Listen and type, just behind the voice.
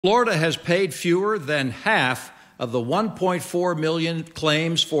Florida has paid fewer than half of the 1.4 million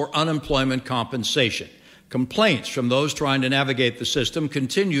claims for unemployment compensation. Complaints from those trying to navigate the system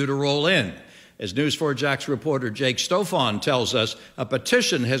continue to roll in. As News 4 Jax reporter Jake Stofan tells us, a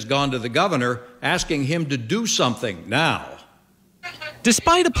petition has gone to the governor asking him to do something now.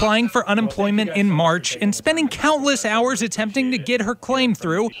 Despite applying for unemployment in March and spending countless hours attempting to get her claim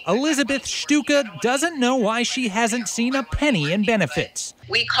through, Elizabeth Stuka doesn't know why she hasn't seen a penny in benefits.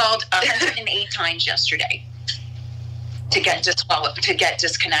 We called 108 times yesterday to get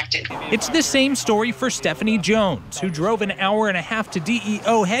disconnected. It's the same story for Stephanie Jones, who drove an hour and a half to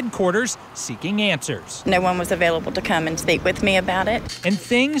DEO headquarters seeking answers. No one was available to come and speak with me about it. And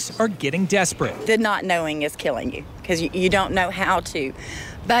things are getting desperate. The not knowing is killing you because you don't know how to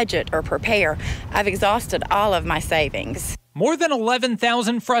budget or prepare. I've exhausted all of my savings. More than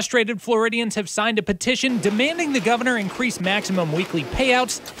 11,000 frustrated Floridians have signed a petition demanding the governor increase maximum weekly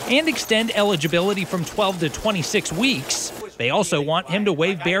payouts and extend eligibility from 12 to 26 weeks. They also want him to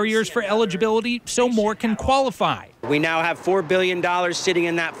waive barriers for eligibility so more can qualify. We now have $4 billion sitting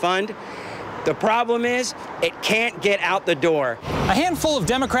in that fund. The problem is, it can't get out the door. A handful of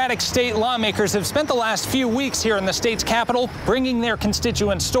Democratic state lawmakers have spent the last few weeks here in the state's capital bringing their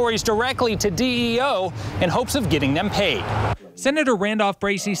constituents' stories directly to DEO in hopes of getting them paid. Senator Randolph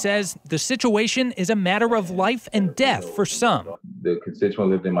Bracey says the situation is a matter of life and death for some. The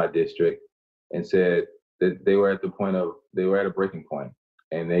constituent lived in my district and said that they were at a breaking point,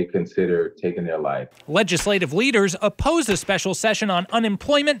 and they consider taking their life. Legislative leaders oppose a special session on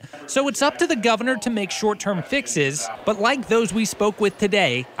unemployment, so it's up to the governor to make short-term fixes. But like those we spoke with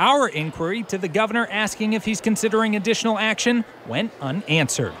today, our inquiry to the governor asking if he's considering additional action went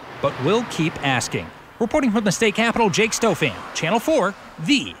unanswered. But we'll keep asking. Reporting from the state capitol, Jake Stofan, Channel 4,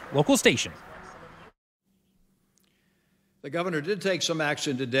 the local station. The governor did take some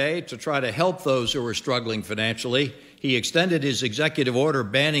action today to try to help those who are struggling financially. He extended his executive order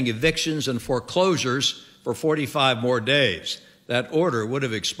banning evictions and foreclosures for 45 more days. That order would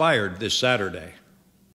have expired this Saturday.